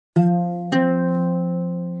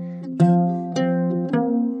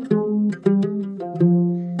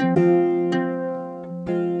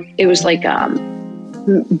was like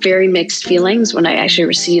very mixed feelings when I actually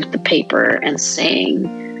received the paper and saying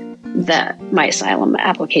that my asylum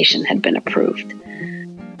application had been approved,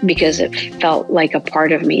 because it felt like a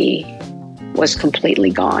part of me was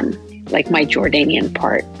completely gone. Like my Jordanian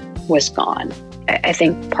part was gone. I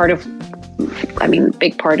think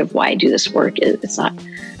big part of why I do this work is it's not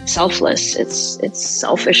selfless. It's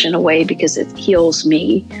selfish in a way, because it heals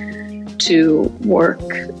me to work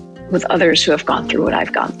with others who have gone through what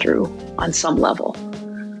I've gone through on some level.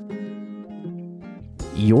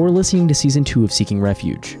 You're listening to Season 2 of Seeking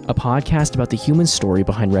Refuge, a podcast about the human story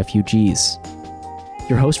behind refugees.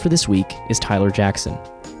 Your host for this week is Tyler Jackson.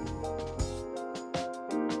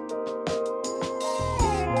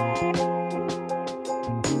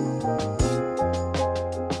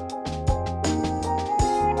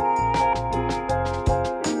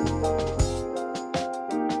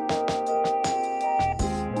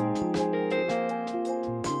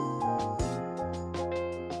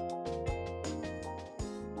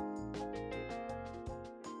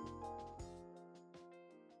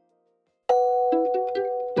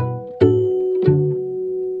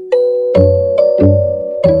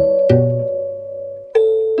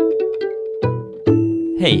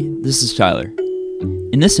 Hey, this is Tyler.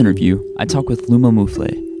 In this interview, I talk with Luma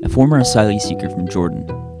Moufleh, a former asylee seeker from Jordan.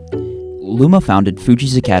 Luma founded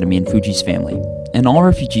Fuji's Academy and Fuji's Family, an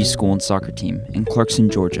all-refugee school and soccer team in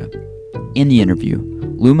Clarkson, Georgia. In the interview,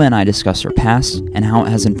 Luma and I discuss her past and how it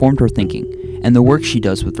has informed her thinking and the work she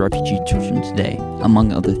does with refugee children today,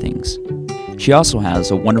 among other things. She also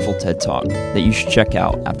has a wonderful TED Talk that you should check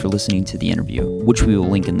out after listening to the interview, which we will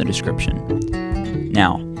link in the description.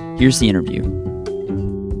 Now, here's the interview.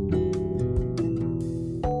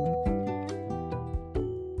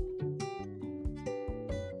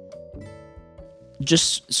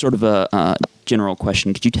 Just sort of a general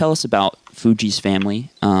question. Could you tell us about Fuji's Family?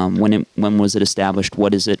 When was it established?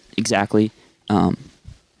 What is it exactly?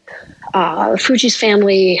 Fuji's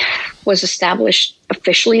Family was established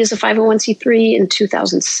officially as a 501c3 in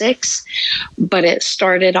 2006, but it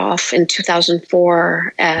started off in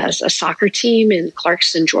 2004 as a soccer team in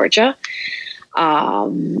Clarkson, Georgia,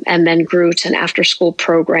 and then grew to an after-school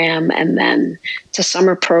program, and then to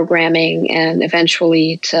summer programming, and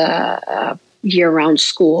eventually to year-round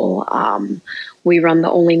school. We run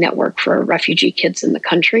the only network for refugee kids in the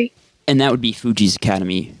country. And that would be Fuji's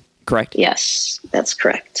Academy, correct? Yes, that's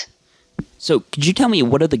correct. So could you tell me,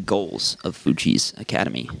 what are the goals of Fuji's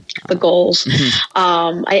Academy? The goals.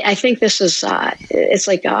 I think this is, it's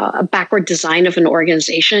like a backward design of an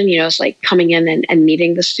organization. You know, it's like coming in and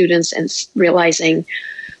meeting the students and realizing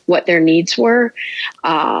what their needs were.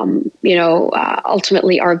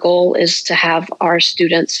 Ultimately our goal is to have our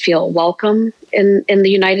students feel welcome in the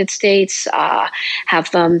United States, have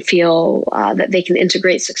them feel that they can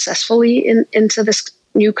integrate successfully into this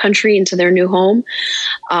new country, into their new home,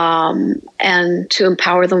 and to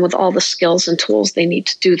empower them with all the skills and tools they need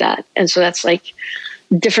to do that. And so that's like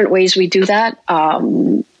different ways we do that.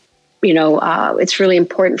 It's really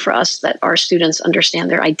important for us that our students understand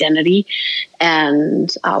their identity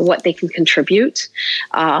and what they can contribute.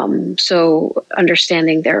 So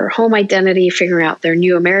understanding their home identity, figuring out their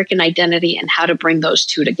new American identity, and how to bring those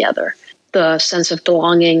two together. The sense of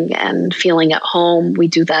belonging and feeling at home, we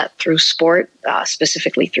do that through sport,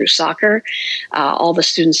 specifically through soccer. All the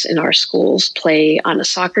students in our schools play on a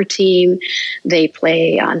soccer team. They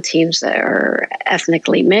play on teams that are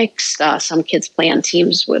ethnically mixed. Some kids play on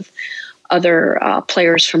teams with other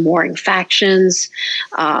players from warring factions,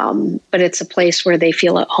 but it's a place where they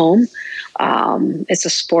feel at home. It's a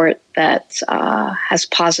sport that has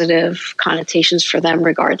positive connotations for them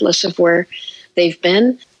regardless of where they've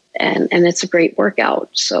been. And it's a great workout.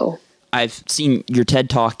 So I've seen your TED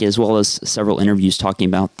Talk as well as several interviews talking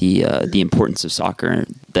about the importance of soccer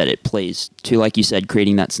that it plays to, like you said,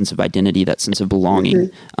 creating that sense of identity, that sense of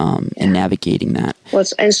belonging, and navigating that. Well,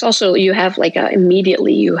 it's also, you have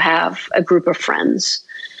immediately you have a group of friends.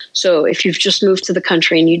 So if you've just moved to the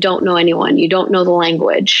country and you don't know anyone, you don't know the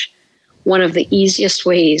language, one of the easiest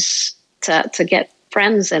ways to get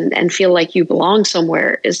friends and feel like you belong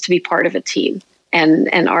somewhere is to be part of a team.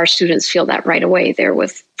 And our students feel that right away. They're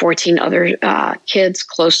with 14 other kids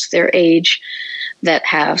close to their age that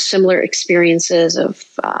have similar experiences of,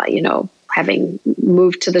 having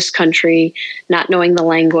moved to this country, not knowing the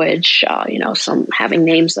language, some having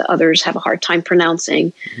names that others have a hard time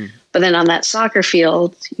pronouncing. Mm-hmm. But then on that soccer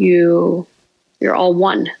field, you're all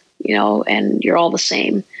one, and you're all the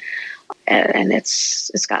same. And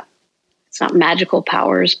it's not magical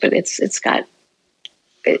powers, but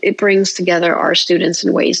it brings together our students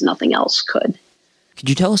in ways nothing else could. Could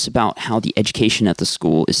you tell us about how the education at the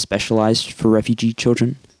school is specialized for refugee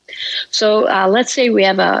children? So let's say we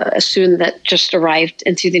have a student that just arrived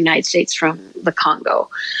into the United States from the Congo,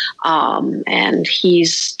 and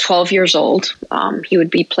he's 12 years old. He would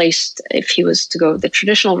be placed, if he was to go the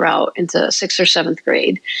traditional route, into 6th or 7th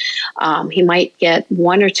grade. He might get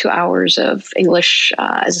 1 or 2 hours of English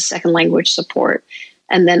as a second language support,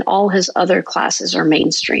 and then all his other classes are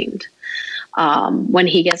mainstreamed. When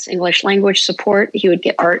he gets English language support, he would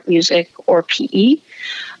get art, music, or PE.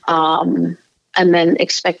 And then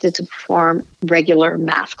expected to perform regular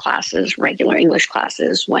math classes, regular English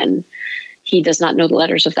classes when he does not know the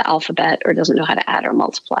letters of the alphabet or doesn't know how to add or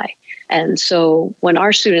multiply. And so when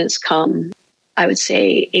our students come, I would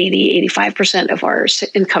say 85% of our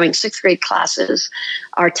incoming 6th grade classes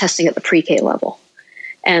are testing at the pre-K level.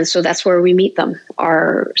 And so that's where we meet them.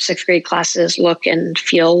 Our 6th grade classes look and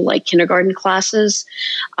feel like kindergarten classes.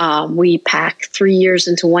 We pack 3 years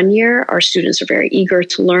into 1 year. Our students are very eager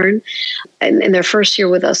to learn. And in their first year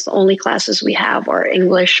with us, the only classes we have are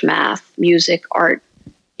English, math, music, art,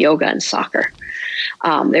 yoga, and soccer.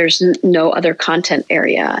 There's no other content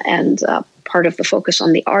area. And part of the focus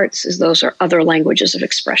on the arts is those are other languages of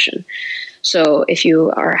expression. So if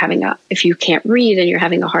you can't read and you're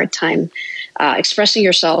having a hard time expressing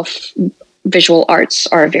yourself, visual arts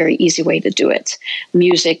are a very easy way to do it.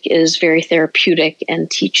 Music is very therapeutic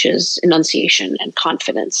and teaches enunciation and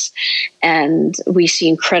confidence. And we see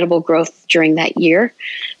incredible growth during that year.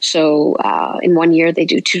 So in 1 year, they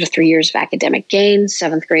do 2 to 3 years of academic gain.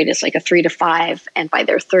 7th grade is like a 3 to 5. And by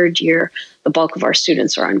their 3rd year, the bulk of our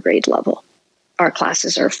students are on grade level. Our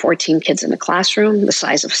classes are 14 kids in a classroom, the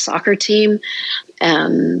size of a soccer team.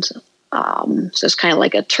 And so it's kind of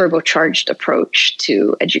like a turbocharged approach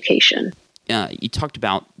to education. You talked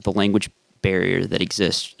about the language barrier that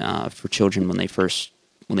exists for children when they first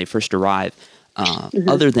arrive.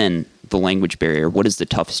 Other than the language barrier, what is the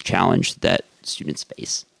toughest challenge that students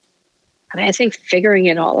face? I think figuring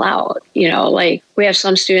it all out. Like we have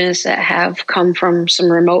some students that have come from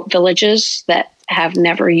some remote villages that have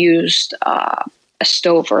never used a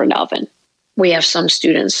stove or an oven. We have some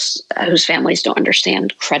students whose families don't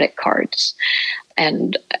understand credit cards.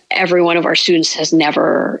 And every one of our students has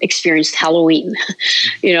never experienced Halloween,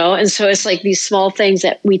 and so it's like these small things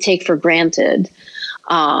that we take for granted.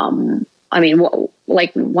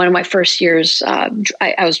 Like one of my first years,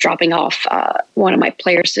 I was dropping off one of my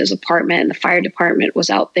players to his apartment, and the fire department was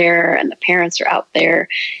out there, and the parents are out there,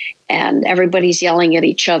 and everybody's yelling at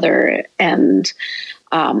each other. And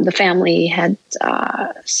the family had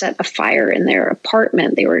set a fire in their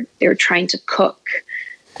apartment. They were trying to cook,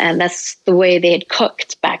 and that's the way they had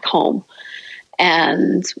cooked back home.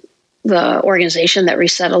 And the organization that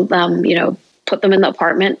resettled them, put them in the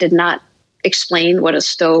apartment, did not explain what a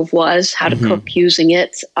stove was, how to cook using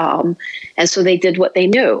it. And so they did what they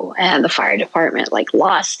knew. And the fire department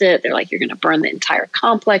lost it. They're like, you're going to burn the entire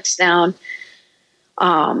complex down.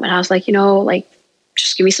 And I was like,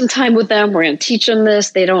 just give me some time with them. We're going to teach them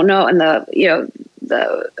this. They don't know. And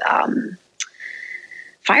the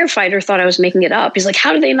firefighter thought I was making it up. He's like,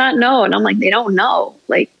 how do they not know? And I'm like, they don't know.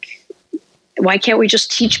 Why can't we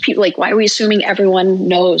just teach people? Why are we assuming everyone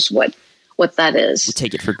knows what that is? We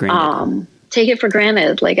take it for granted. Take it for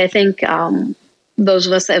granted. I think those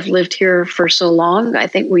of us that have lived here for so long, I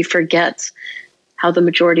think we forget how the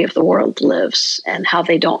majority of the world lives and how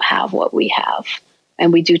they don't have what we have.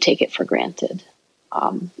 And we do take it for granted.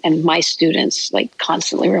 And my students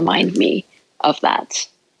constantly remind me of that.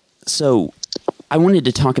 So I wanted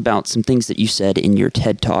to talk about some things that you said in your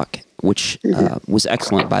TED Talk, which was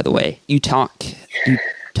excellent, by the way. You tell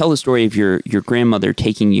the story of your grandmother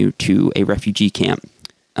taking you to a refugee camp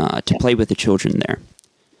to play with the children there.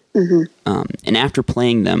 And after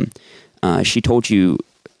playing them, she told you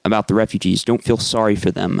about the refugees. Don't feel sorry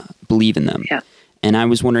for them. Believe in them. Yeah. And I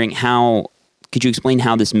was wondering could you explain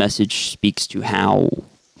how this message speaks to how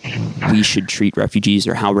we should treat refugees,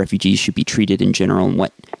 or how refugees should be treated in general, and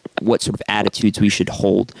what sort of attitudes we should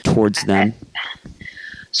hold towards them?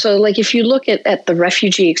 So if you look at the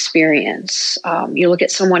refugee experience, you look at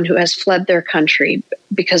someone who has fled their country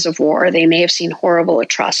because of war. They may have seen horrible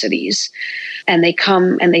atrocities, and they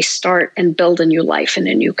come and they start and build a new life in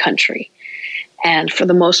a new country. And for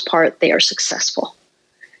the most part, they are successful.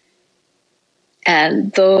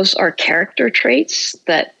 And those are character traits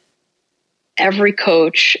that every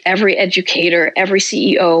coach, every educator, every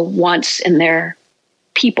CEO wants in their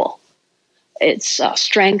people. It's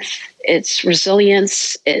strength, it's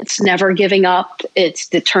resilience, it's never giving up, it's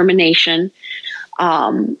determination.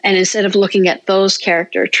 And instead of looking at those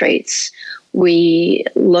character traits, we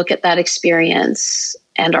look at that experience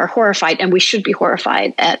and are horrified, and we should be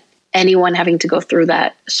horrified at anyone having to go through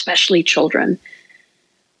that, especially children.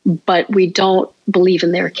 But we don't believe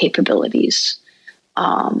in their capabilities.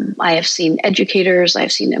 I have seen educators, I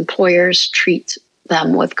have seen employers treat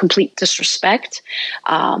them with complete disrespect,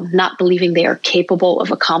 not believing they are capable of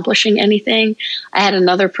accomplishing anything. I had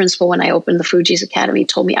another principal when I opened the Fuji's Academy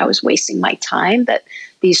told me I was wasting my time, that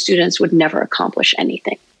these students would never accomplish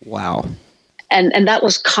anything. Wow. And that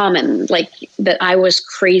was common, like that I was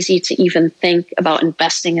crazy to even think about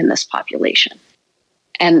investing in this population.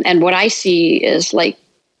 And what I see is like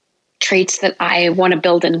traits that I want to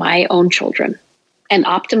build in my own children. And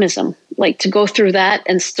optimism, like to go through that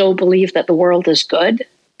and still believe that the world is good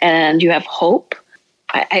and you have hope.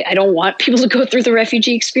 I don't want people to go through the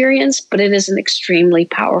refugee experience, but it is an extremely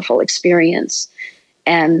powerful experience.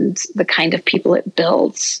 And the kind of people it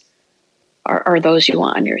builds are those you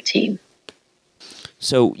want on your team.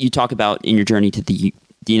 So you talk about in your journey to the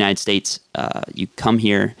United States, you come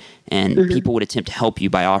here and people would attempt to help you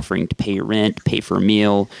by offering to pay your rent, pay for a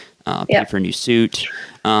meal, pay for a new suit.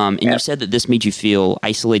 And you said that this made you feel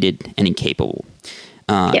isolated and incapable.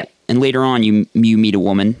 And later on, you meet a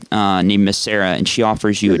woman named Miss Sarah, and she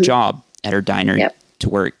offers you a job at her diner to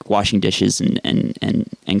work washing dishes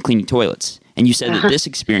and cleaning toilets. And you said that this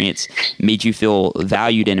experience made you feel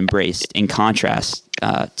valued and embraced, in contrast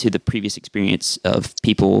to the previous experience of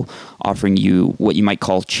people offering you what you might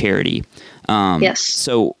call charity.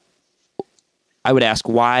 So I would ask,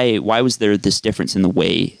 why was there this difference in the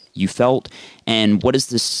way you felt, and what does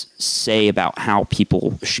this say about how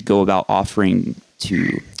people should go about offering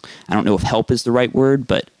to, I don't know if help is the right word,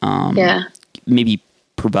 but maybe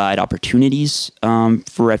provide opportunities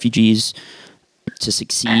for refugees to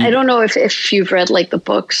succeed? I don't know if you've read like the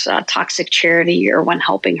books Toxic Charity or When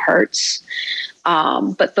Helping Hurts,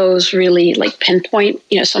 but those really like pinpoint,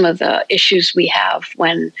 some of the issues we have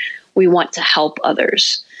when we want to help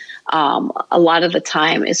others. A lot of the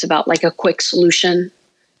time it's about like a quick solution.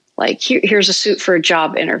 Like here's a suit for a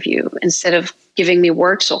job interview, instead of giving me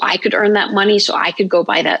work so I could earn that money so I could go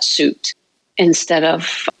buy that suit, instead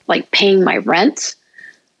of like paying my rent,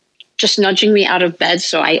 just nudging me out of bed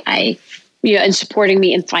so I and supporting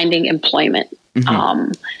me in finding employment.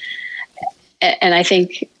 And I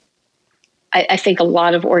think a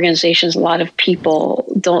lot of organizations, a lot of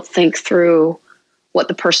people don't think through what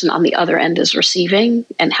the person on the other end is receiving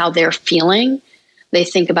and how they're feeling. They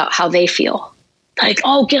think about how they feel. Like,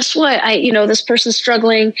 oh, guess what? This person's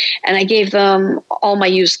struggling, and I gave them all my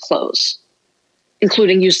used clothes,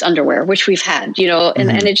 including used underwear, which we've had,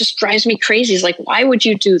 and it just drives me crazy. It's like, why would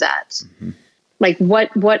you do that? Like,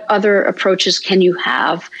 what other approaches can you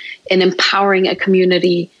have in empowering a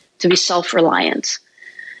community to be self-reliant?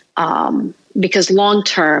 Because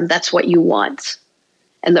long-term, that's what you want.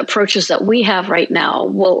 And the approaches that we have right now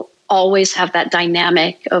will always have that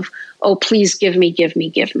dynamic of, oh, please give me.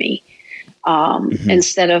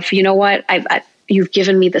 Instead of, you know what, you've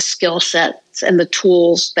given me the skill sets and the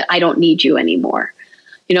tools that I don't need you anymore.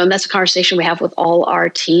 And that's a conversation we have with all our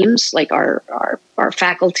teams, like our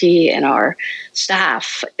faculty and our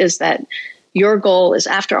staff, is that your goal is,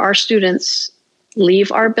 after our students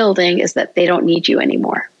leave our building, is that they don't need you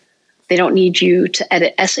anymore. They don't need you to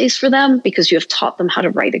edit essays for them because you have taught them how to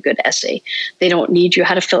write a good essay. They don't need you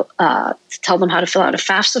to tell them how to fill out a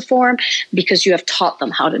FAFSA form because you have taught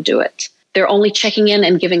them how to do it. They're only checking in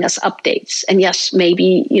and giving us updates. And yes,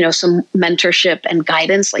 maybe, some mentorship and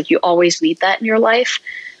guidance, like you always need that in your life,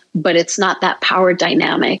 but it's not that power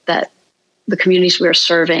dynamic that the communities we're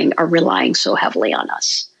serving are relying so heavily on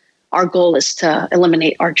us. Our goal is to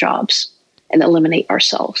eliminate our jobs and eliminate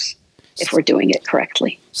ourselves if we're doing it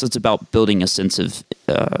correctly. So it's about building a sense of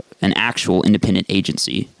an actual independent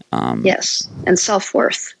agency. Yes, and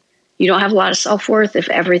self-worth. You don't have a lot of self-worth if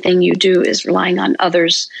everything you do is relying on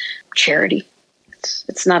others' charity.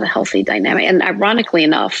 It's not a healthy dynamic. And ironically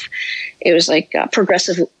enough, it was like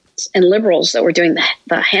progressives and liberals that were doing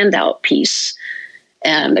the handout piece,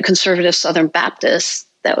 and the conservative Southern Baptists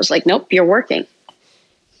that was like, nope, you're working.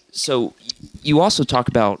 So you also talk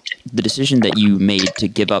about the decision that you made to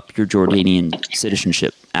give up your Jordanian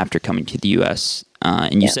citizenship after coming to the U.S.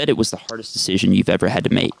 And you said it was the hardest decision you've ever had to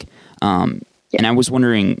make. And I was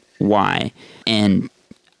wondering why, and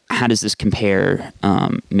how does this compare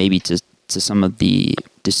maybe to some of the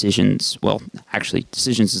decisions, well, actually,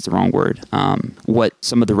 decisions is the wrong word, what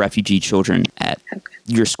some of the refugee children at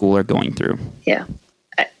your school are going through? Yeah.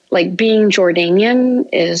 Like, being Jordanian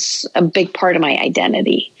is a big part of my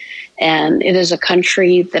identity, and it is a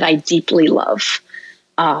country that I deeply love.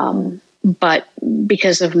 But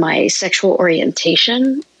because of my sexual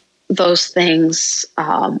orientation, those things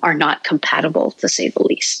are not compatible, to say the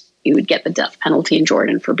least. You would get the death penalty in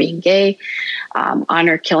Jordan for being gay.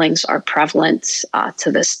 Honor killings are prevalent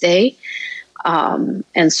to this day.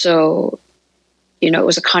 And so, it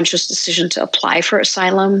was a conscious decision to apply for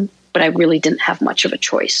asylum, but I really didn't have much of a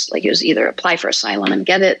choice. Like, it was either apply for asylum and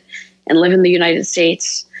get it and live in the United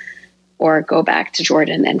States, or go back to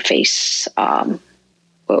Jordan and face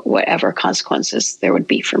whatever consequences there would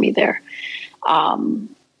be for me there.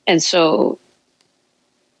 And so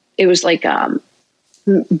it was like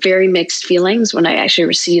very mixed feelings when I actually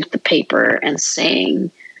received the paper and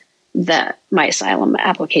saying that my asylum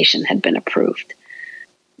application had been approved,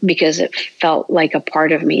 because it felt like a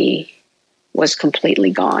part of me was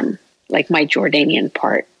completely gone. Like, my Jordanian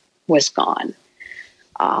part was gone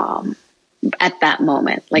at that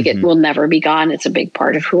moment. Like, it will never be gone. It's a big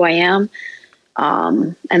part of who I am.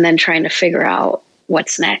 And then trying to figure out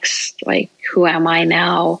what's next. Like, who am I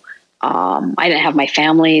now? I didn't have my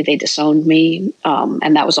family. They disowned me.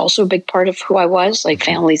 And that was also a big part of who I was. Like,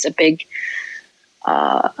 family's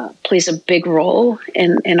plays a big role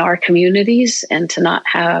in our communities, and to not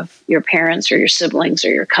have your parents or your siblings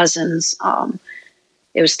or your cousins,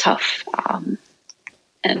 it was tough.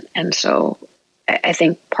 And so I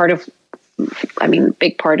think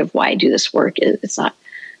big part of why I do this work is it's not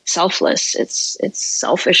selfless. It's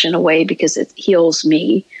selfish in a way, because it heals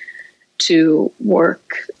me to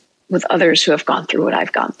work with others who have gone through what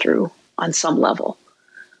I've gone through on some level.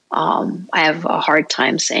 I have a hard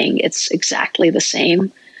time saying it's exactly the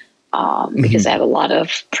same, because I have a lot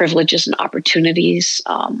of privileges and opportunities.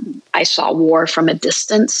 I saw war from a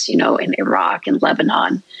distance, in Iraq and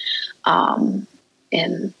Lebanon. But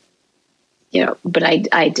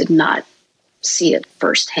I did not see it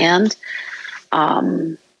firsthand.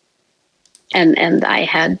 And I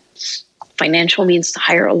had financial means to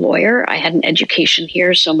hire a lawyer. I had an education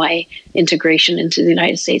here, so my integration into the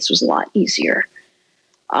United States was a lot easier.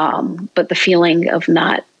 But the feeling of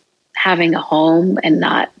not having a home and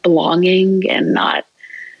not belonging and not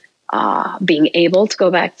being able to go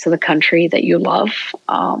back to the country that you love,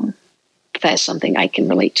 that's something I can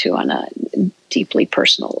relate to on a deeply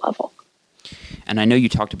personal level. And I know you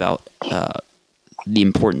talked about the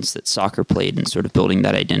importance that soccer played in sort of building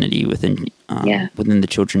that identity within the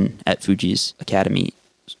children at Fuji's Academy.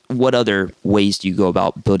 What other ways do you go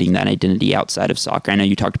about building that identity outside of soccer? I know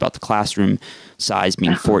you talked about the classroom size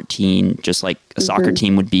being 14, just like a soccer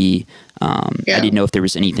team would be. I didn't know if there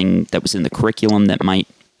was anything that was in the curriculum that might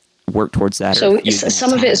work towards that. So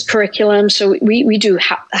some of it is curriculum. So we do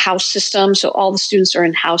a house system. So all the students are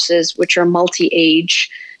in houses, which are multi-age.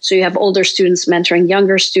 So you have older students mentoring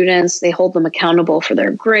younger students. They hold them accountable for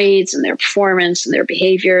their grades and their performance and their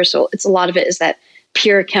behavior. So a lot of it is that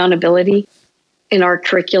peer accountability. In our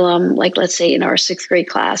curriculum, like let's say in our 6th grade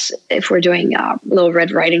class, if we're doing Little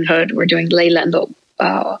Red Riding Hood, we're doing Layla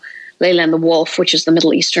and the Wolf, which is the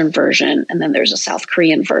Middle Eastern version, and then there's a South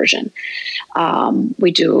Korean version.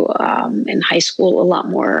 We do in high school a lot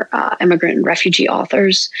more immigrant and refugee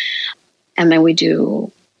authors, and then we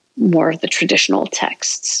do more of the traditional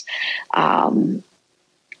texts.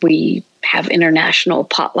 We have international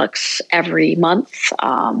potlucks every month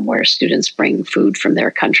where students bring food from their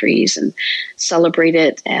countries and celebrate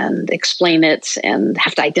it and explain it and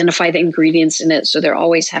have to identify the ingredients in it. So they're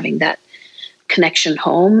always having that connection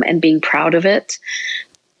home and being proud of it.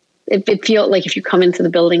 It feels like if you come into the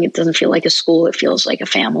building, it doesn't feel like a school. It feels like a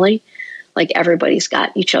family. Like everybody's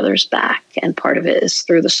got each other's back. And part of it is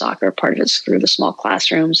through the soccer, part of it is through the small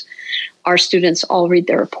classrooms. Our students all read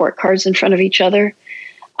their report cards in front of each other.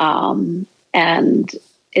 And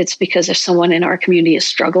it's because if someone in our community is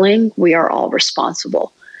struggling, we are all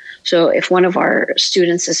responsible. So if one of our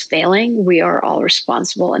students is failing, we are all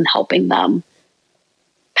responsible in helping them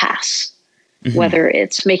pass. Whether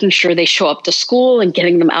it's making sure they show up to school and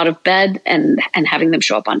getting them out of bed and having them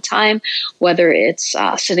show up on time, whether it's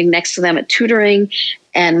sitting next to them at tutoring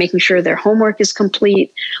and making sure their homework is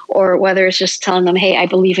complete, or whether it's just telling them, hey, I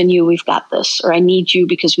believe in you, we've got this, or I need you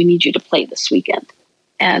because we need you to play this weekend.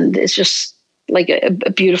 And it's just like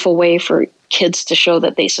a beautiful way for kids to show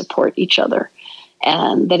that they support each other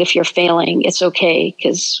and that if you're failing, it's okay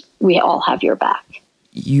because we all have your back.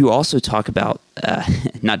 You also talk about,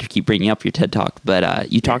 not to keep bringing up your TED Talk,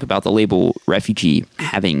 but you talk about the label refugee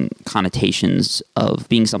having connotations of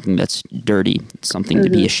being something that's dirty, something to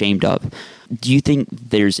be ashamed of. Do you think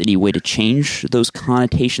there's any way to change those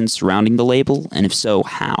connotations surrounding the label? And if so,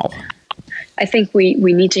 how? I think we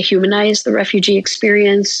need to humanize the refugee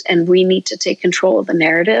experience, and we need to take control of the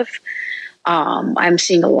narrative. I'm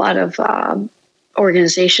seeing a lot of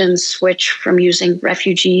organizations switch from using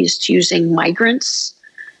refugees to using migrants.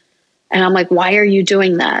 And I'm like, why are you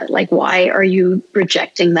doing that? Like, why are you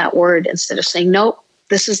rejecting that word instead of saying, nope,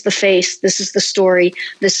 this is the face, this is the story,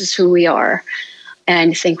 this is who we are.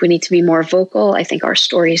 And I think we need to be more vocal. I think our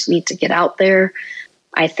stories need to get out there.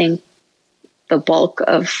 I think the bulk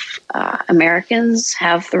of Americans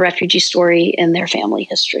have the refugee story in their family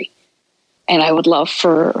history. And I would love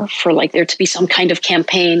for like there to be some kind of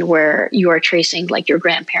campaign where you are tracing like your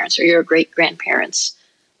grandparents or your great grandparents'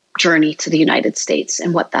 journey to the United States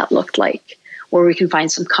and what that looked like, where we can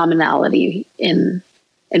find some commonality in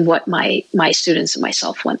what my students and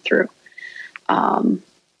myself went through.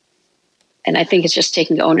 And I think it's just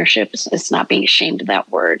taking ownership. It's not being ashamed of that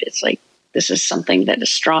word. It's like, this is something that is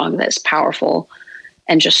strong, that is powerful,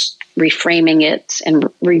 and just reframing it and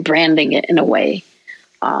rebranding it in a way,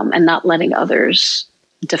 and not letting others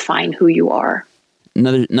define who you are.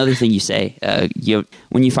 Another thing you say,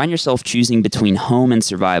 when you find yourself choosing between home and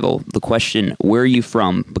survival, the question, where are you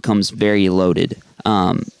from, becomes very loaded.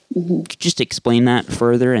 Could you just explain that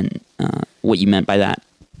further and what you meant by that?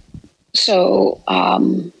 So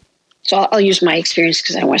I'll use my experience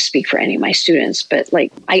because I don't want to speak for any of my students, but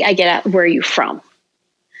like I get at where are you from?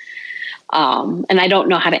 And I don't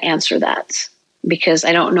know how to answer that because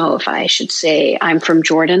I don't know if I should say I'm from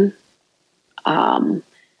Jordan,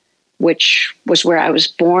 which was where I was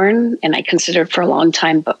born and I considered for a long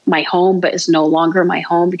time but my home, but is no longer my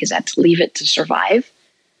home because I had to leave it to survive.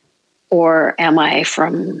 Or am I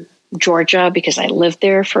from Georgia because I lived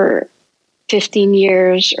there for 15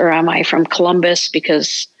 years? Or am I from Columbus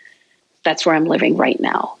because that's where I'm living right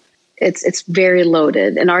now? It's very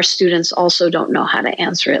loaded. And our students also don't know how to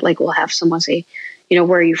answer it. Like we'll have someone say, where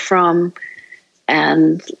are you from?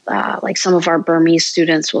 And like some of our Burmese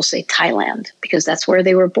students will say Thailand because that's where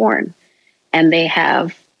they were born. And they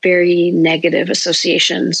have very negative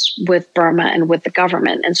associations with Burma and with the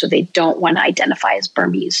government. And so they don't want to identify as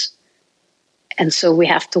Burmese. And so we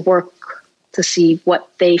have to work to see what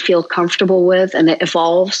they feel comfortable with. And it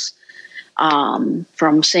evolves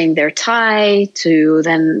from saying they're Thai to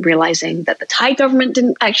then realizing that the Thai government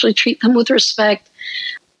didn't actually treat them with respect,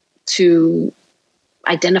 to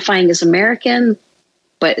identifying as American.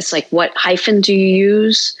 But it's like, what hyphen do you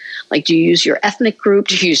use? Like, do you use your ethnic group?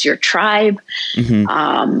 Do you use your tribe?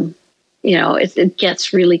 Mm-hmm. It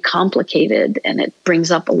gets really complicated and it brings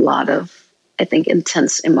up a lot of, I think,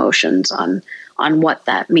 intense emotions on what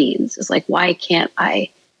that means. It's like, why can't I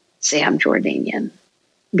say I'm Jordanian?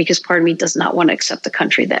 Because part of me does not want to accept a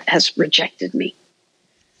country that has rejected me.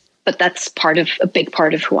 But that's a big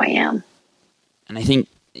part of who I am. And I think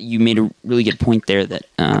you made a really good point there that,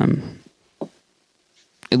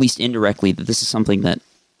 at least indirectly, that this is something that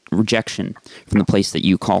rejection from the place that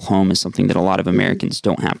you call home is something that a lot of Americans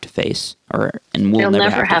don't have to face, and will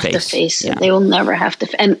never have to face. Yeah. They will never have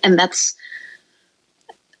to, and that's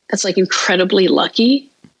like incredibly lucky,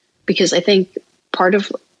 because I think part of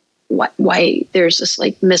why there's this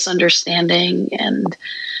like misunderstanding and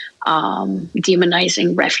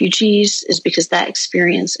demonizing refugees is because that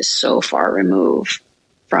experience is so far removed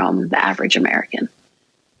from the average American.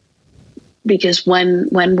 Because when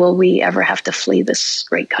will we ever have to flee this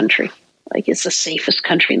great country? Like, it's the safest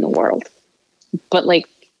country in the world. But like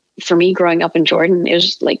for me, growing up in Jordan, it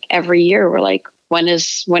was like every year we're like, when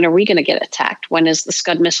are we going to get attacked? When is the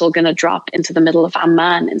Scud missile going to drop into the middle of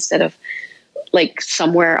Amman instead of like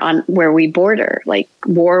somewhere on where we border? Like,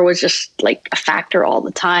 war was just like a factor all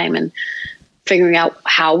the time, and figuring out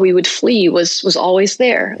how we would flee was always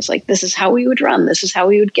there. It's like, this is how we would run. This is how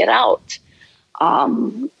we would get out.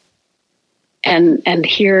 And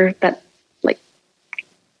hear that like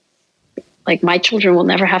my children will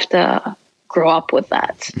never have to grow up with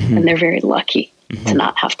that. Mm-hmm. And they're very lucky to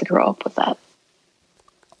not have to grow up with that.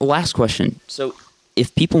 Last question. So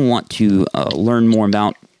if people want to learn more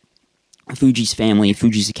about Fuji's family,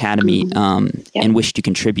 Fuji's Academy, and wish to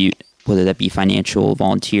contribute, whether that be financial,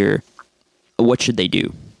 volunteer, what should they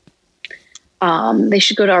do? They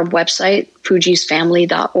should go to our website,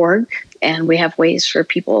 fujisfamily.org, and we have ways for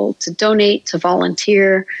people to donate, to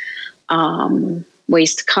volunteer,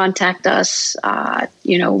 ways to contact us.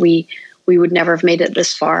 We would never have made it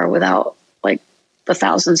this far without like the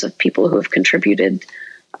thousands of people who have contributed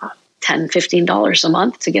 $10, $15 a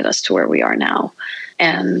month to get us to where we are now.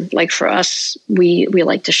 And like for us, we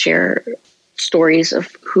like to share stories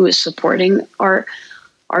of who is supporting our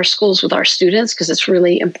schools with our students, because it's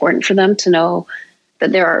really important for them to know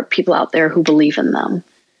that there are people out there who believe in them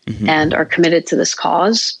and are committed to this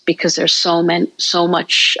cause, because there's so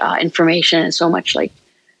much information and so much like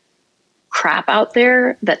crap out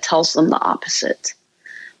there that tells them the opposite.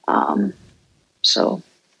 So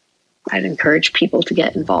I'd encourage people to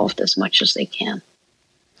get involved as much as they can.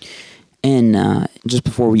 And just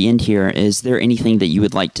before we end here, is there anything that you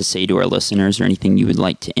would like to say to our listeners, or anything you would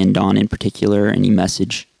like to end on in particular, any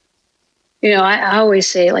message? I always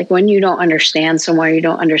say, like, when you don't understand someone, you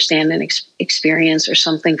don't understand an experience, or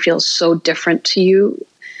something feels so different to you,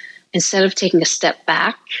 instead of taking a step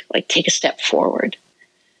back, like, take a step forward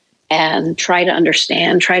and try to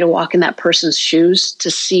understand, try to walk in that person's shoes to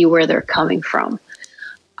see where they're coming from.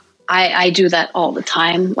 I do that all the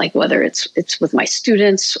time, like whether it's with my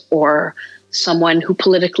students or someone who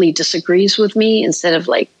politically disagrees with me, instead of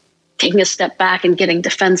like taking a step back and getting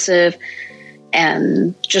defensive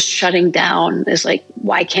and just shutting down, is like,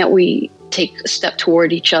 why can't we take a step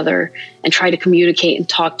toward each other and try to communicate and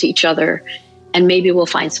talk to each other, and maybe we'll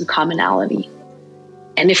find some commonality.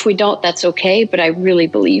 And if we don't, that's okay. But I really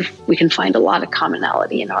believe we can find a lot of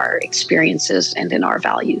commonality in our experiences and in our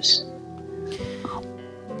values.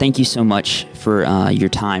 Thank you so much for your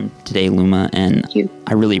time today, Luma, and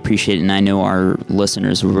I really appreciate it, and I know our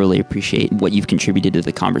listeners will really appreciate what you've contributed to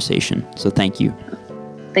the conversation. So thank you.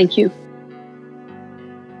 Thank you.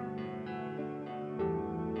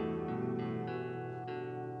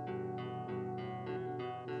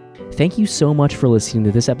 Thank you so much for listening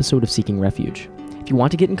to this episode of Seeking Refuge. If you want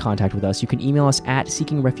to get in contact with us, you can email us at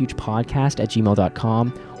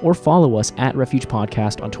seekingrefugepodcast@gmail.com or follow us at Refuge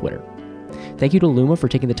Podcast on Twitter. Thank you to Luma for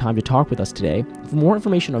taking the time to talk with us today. For more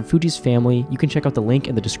information on Fuji's family, you can check out the link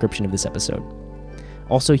in the description of this episode.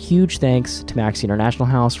 Also, huge thanks to Maxey International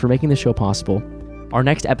House for making the show possible. Our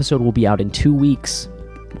next episode will be out in 2 weeks.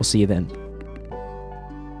 We'll see you then.